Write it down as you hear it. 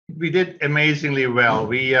we did amazingly well.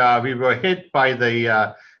 We were hit by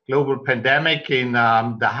the global pandemic in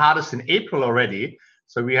the hardest in April already.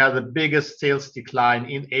 So we had the biggest sales decline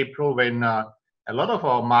in April when a lot of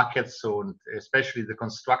our markets, so especially the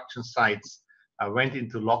construction sites, went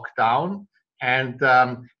into lockdown. And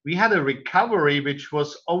we had a recovery which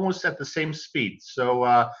was almost at the same speed.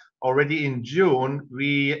 So already in June,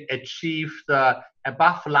 we achieved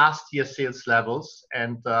above last year's sales levels.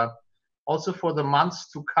 And also for the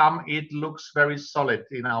months to come, it looks very solid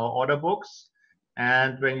in our order books.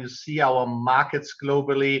 And when you see our markets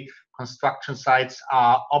globally, construction sites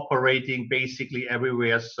are operating basically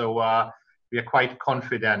everywhere. So we are quite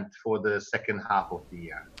confident for the second half of the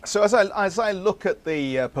year. So as I look at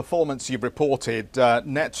the performance you've reported,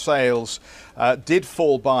 net sales did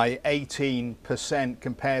fall by 18%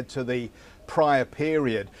 compared to the prior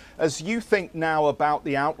period. As you think now about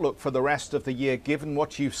the outlook for the rest of the year, given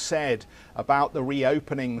what you've said about the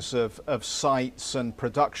reopenings of sites and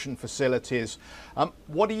production facilities,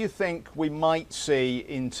 what do you think we might see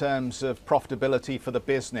in terms of profitability for the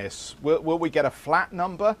business? Will we get a flat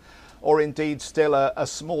number or indeed still a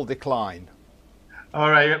small decline?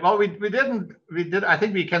 All right. Well, I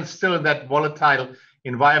think we can still, in that volatile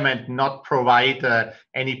environment, not provide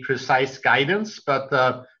any precise guidance,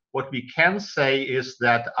 but what we can say is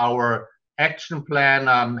that our action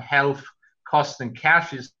plan, health, cost, and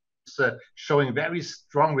cash is showing very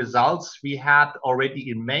strong results. We had already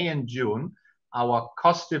in May and June, our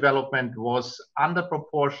cost development was under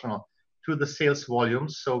proportional to the sales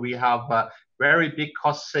volumes. So we have a very big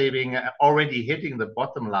cost saving already hitting the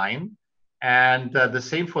bottom line. And the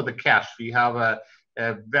same for the cash. We have a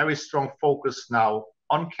very strong focus now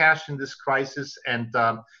on cash in this crisis. And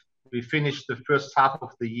we finished the first half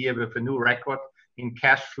of the year with a new record in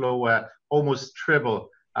cash flow, almost triple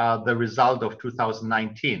the result of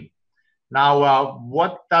 2019. Now,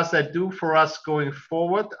 what does that do for us going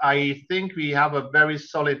forward? I think we have a very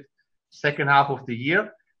solid second half of the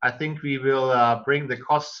year. I think we will bring the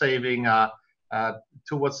cost saving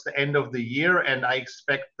towards the end of the year, and I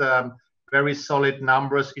expect very solid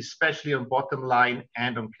numbers, especially on bottom line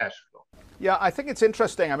and on cash flow. Yeah, I think it's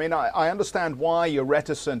interesting. I mean, I understand why you're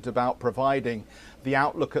reticent about providing the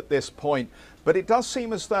outlook at this point, but it does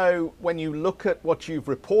seem as though when you look at what you've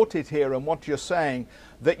reported here and what you're saying,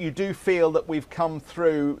 that you do feel that we've come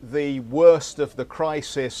through the worst of the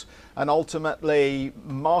crisis, and ultimately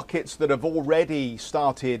markets that have already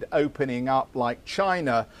started opening up, like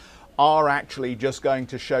China, are actually just going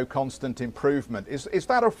to show constant improvement. Is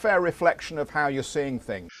that a fair reflection of how you're seeing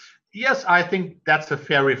things? Yes, I think that's a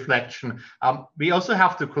fair reflection. We also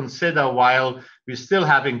have to consider, while we still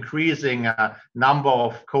have increasing number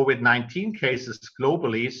of COVID-19 cases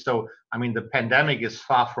globally, so I mean the pandemic is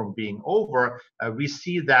far from being over, we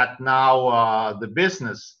see that now the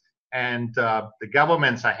business and the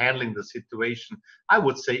governments are handling the situation, I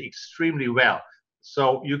would say, extremely well.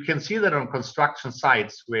 So you can see that on construction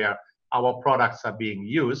sites where our products are being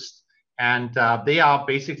used, and they are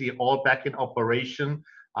basically all back in operation.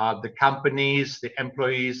 The companies, the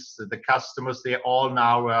employees, the customers, they're all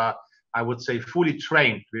now, I would say, fully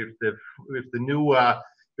trained with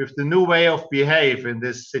the new way of behave in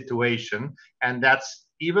this situation. And that's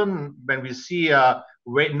even when we see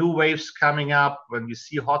new waves coming up, when we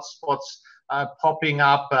see hotspots popping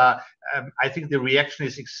up. I think the reaction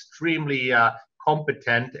is extremely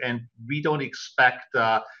competent, and we don't expect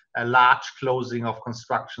a large closing of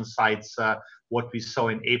construction sites. What we saw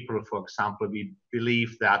in April, for example, we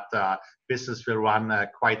believe that business will run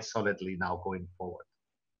quite solidly now going forward.